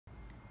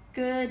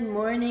Good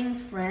morning,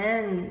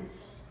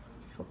 friends.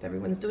 Hope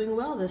everyone's doing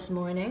well this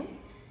morning.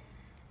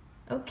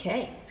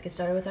 Okay, let's get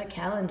started with our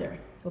calendar.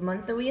 What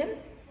month are we in?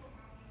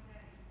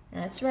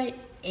 That's right,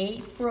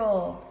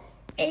 April.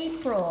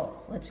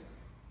 April. Let's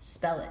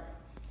spell it.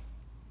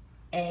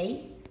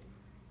 A-P-R-I-L.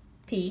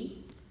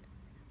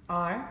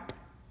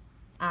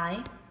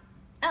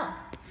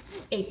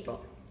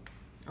 April.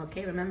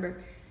 Okay,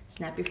 remember,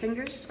 snap your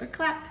fingers or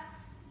clap.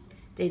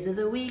 Days of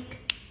the week.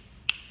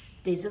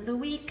 Days of the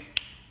week.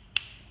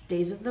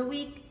 Days of the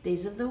week,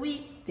 days of the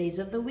week, days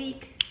of the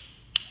week.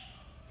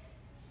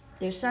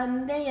 There's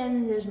Sunday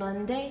and there's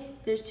Monday,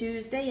 there's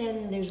Tuesday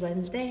and there's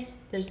Wednesday,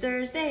 there's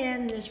Thursday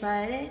and there's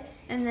Friday,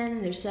 and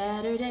then there's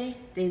Saturday.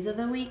 Days of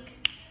the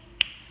week,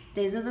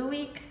 days of the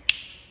week,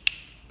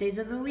 days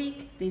of the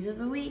week, days of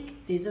the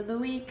week, days of the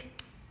week.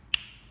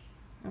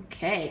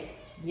 Okay,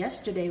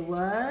 yesterday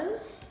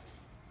was,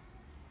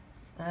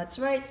 that's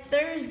right,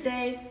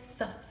 Thursday,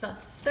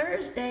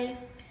 Thursday.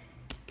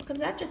 What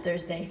comes after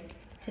Thursday?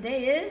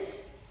 Today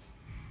is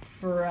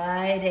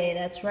Friday.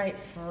 That's right,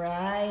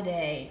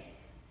 Friday.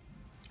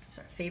 It's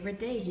our favorite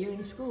day here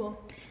in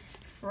school.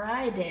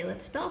 Friday.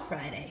 Let's spell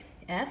Friday.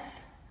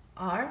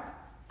 F-R-I-D-A-Y.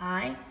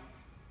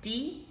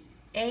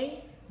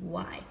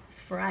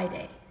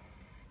 Friday.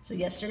 So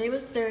yesterday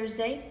was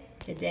Thursday.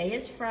 Today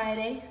is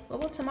Friday. What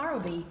will tomorrow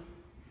be?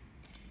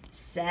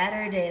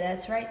 Saturday.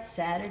 That's right,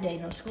 Saturday.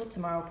 No school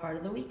tomorrow, part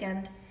of the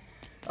weekend.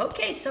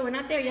 Okay, so we're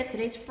not there yet.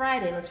 Today's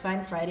Friday. Let's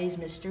find Friday's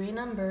mystery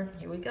number.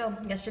 Here we go.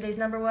 Yesterday's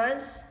number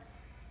was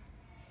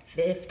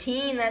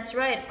 15. That's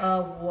right.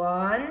 A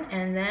 1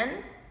 and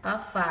then a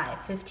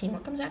 5. 15.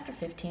 What comes after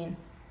 15?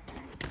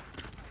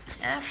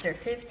 After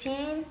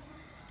 15,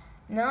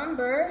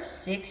 number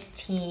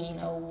 16.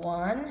 A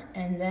 1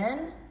 and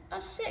then a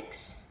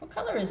 6. What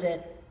color is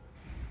it?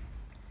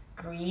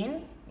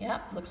 Green.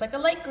 Yep, looks like a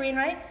light green,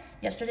 right?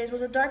 Yesterday's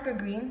was a darker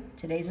green.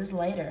 Today's is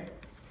lighter.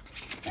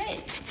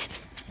 Great.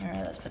 All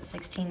right, let's put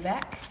 16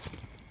 back.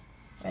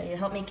 Ready to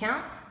help me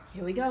count?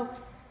 Here we go.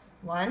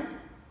 1,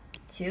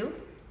 2,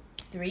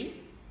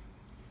 3,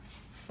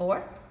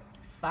 4,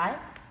 5,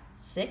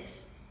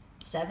 6,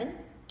 7,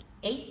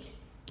 8,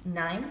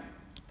 9,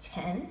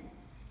 10,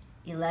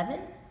 11,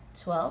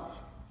 12,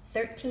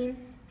 13,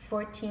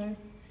 14,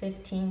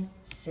 15,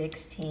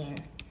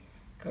 16.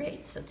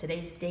 Great, so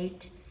today's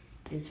date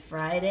is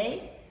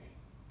Friday,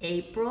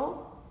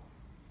 April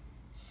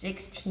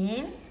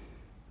 16,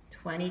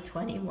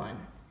 2021.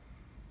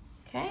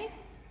 Okay,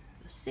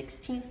 the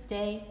 16th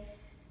day,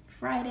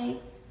 Friday,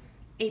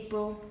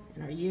 April,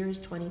 and our year is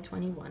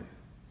 2021.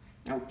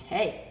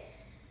 Okay,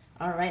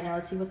 all right, now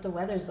let's see what the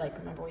weather's like.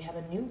 Remember, we have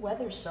a new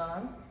weather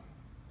song.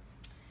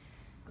 It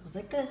goes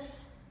like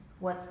this.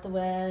 What's the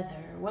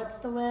weather? What's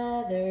the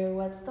weather?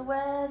 What's the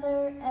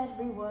weather,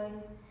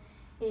 everyone?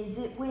 Is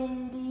it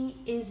windy?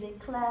 Is it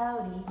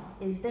cloudy?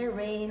 Is there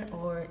rain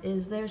or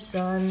is there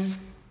sun?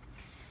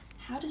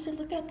 How does it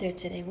look out there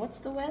today? What's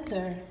the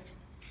weather?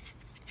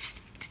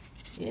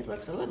 It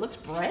looks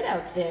bright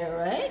out there,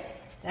 right?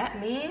 That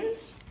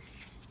means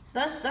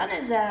the sun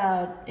is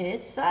out.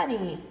 It's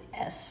sunny.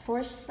 S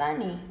for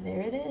sunny.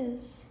 There it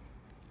is.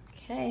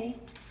 Okay.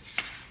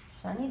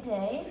 Sunny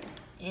day.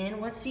 In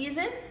what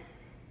season?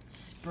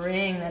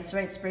 Spring. That's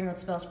right, spring.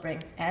 Let's spell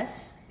spring.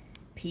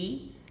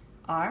 S-P-R-I-N-G.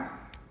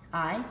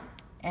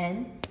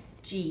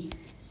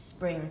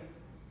 Spring.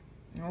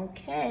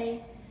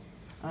 Okay.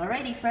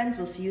 Alrighty, friends.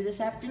 We'll see you this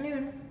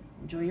afternoon.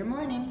 Enjoy your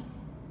morning.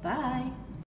 Bye.